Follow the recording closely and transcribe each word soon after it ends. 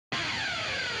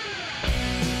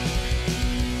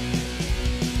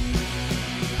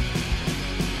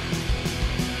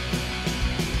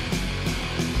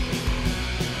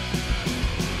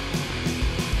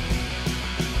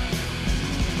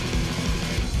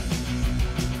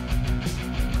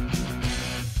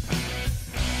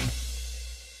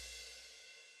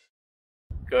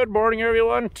Good morning,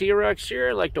 everyone. T-Rex here.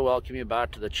 I'd like to welcome you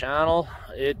back to the channel.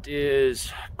 It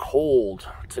is cold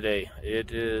today.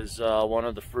 It is one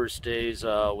of the first days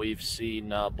we've seen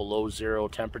below zero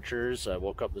temperatures. I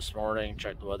woke up this morning,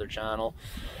 checked the weather channel,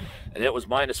 and it was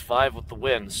 -5 with the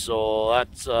wind. So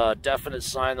that's a definite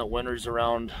sign that winter's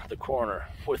around the corner.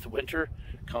 With winter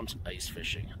comes ice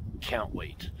fishing. Can't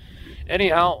wait.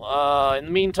 Anyhow, in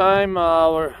the meantime,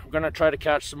 we're going to try to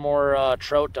catch some more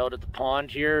trout out at the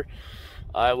pond here.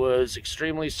 I was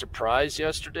extremely surprised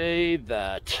yesterday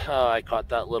that I caught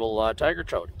that little tiger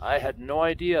trout. I had no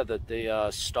idea that they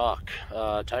stock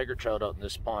tiger trout out in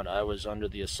this pond. I was under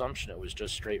the assumption it was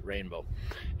just straight rainbow.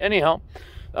 Anyhow,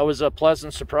 that was a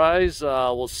pleasant surprise.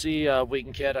 We'll see if we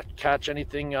can catch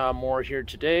anything more here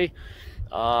today.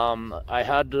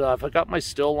 I've got my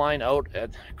still line out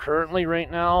currently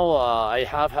right now. I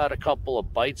have had a couple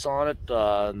of bites on it,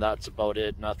 and that's about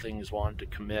it. Nothing's wanted to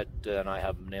commit, and I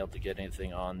haven't been able to get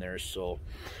anything on there, so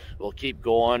we'll keep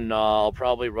going. I'll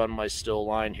probably run my still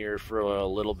line here for a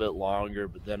little bit longer,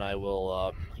 but then I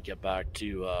will get back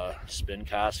to spin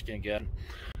casting again.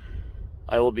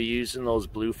 I will be using those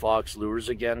Blue Fox lures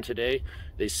again today.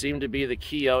 They seem to be the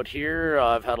key out here.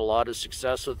 I've had a lot of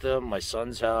success with them. My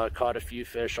son's caught a few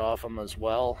fish off them as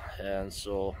well, and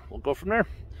so we'll go from there.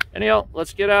 Anyhow,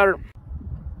 let's get at her.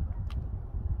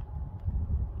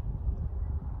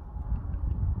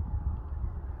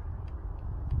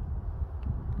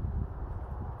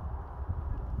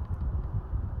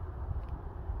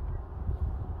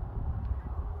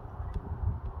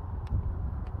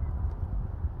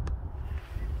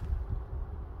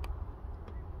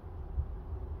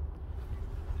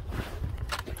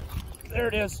 There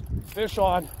it is, fish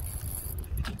on.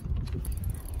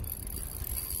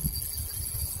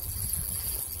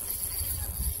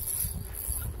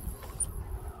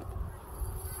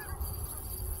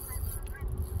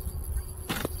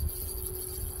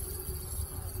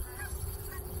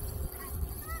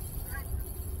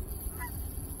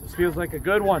 This feels like a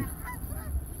good one.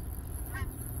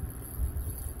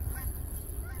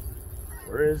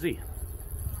 Where is he?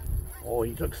 Oh,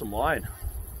 he took some line.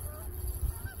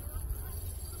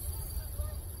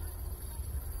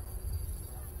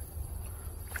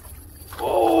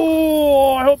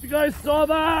 Oh, I hope you guys saw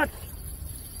that.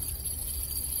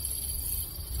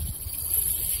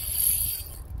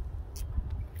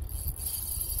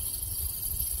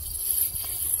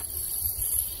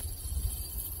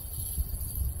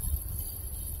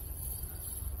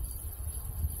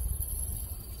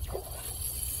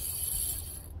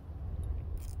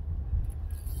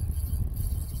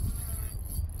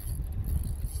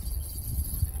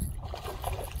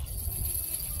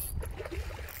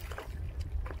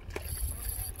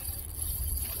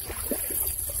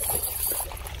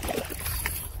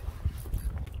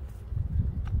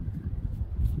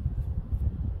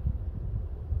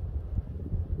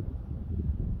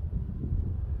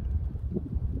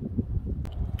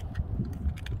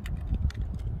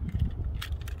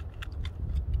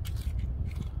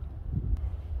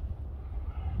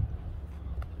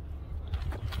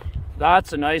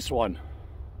 That's a nice one.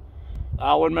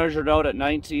 That one measured out at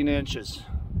 19 inches.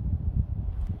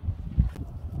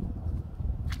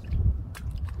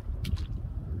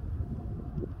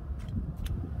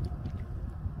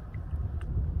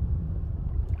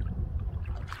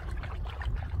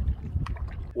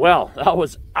 Well, that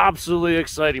was absolutely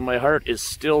exciting. My heart is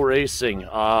still racing.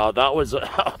 That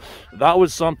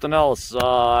was something else.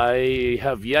 I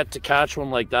have yet to catch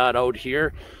one like that out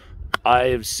here.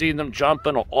 I've seen them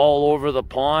jumping all over the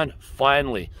pond.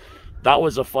 Finally, that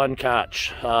was a fun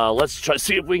catch. Let's try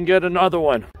see if we can get another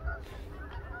one.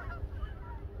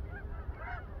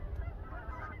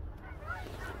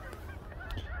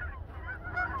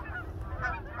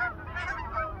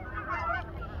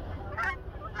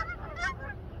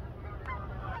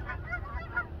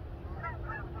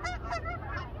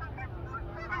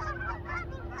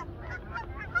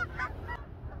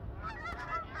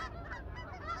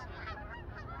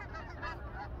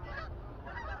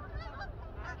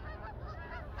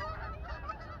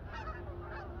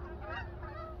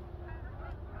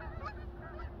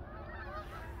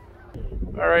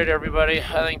 All right, everybody,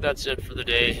 I think that's it for the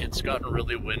day. It's gotten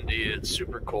really windy. It's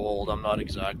super cold. I'm not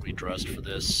exactly dressed for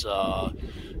this.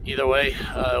 Either way,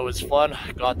 it was fun.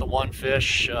 Got the one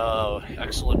fish.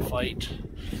 Excellent fight.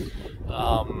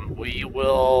 We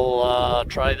will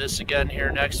try this again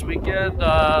here next weekend.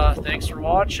 Thanks for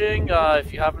watching.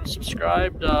 If you haven't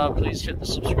subscribed, please hit the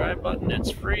subscribe button.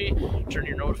 It's free. Turn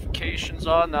your notifications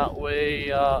on. That way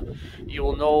you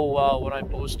will know when I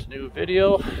post a new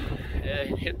video.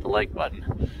 And hit the like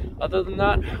button. Other than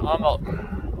that, I'm out.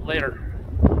 Later.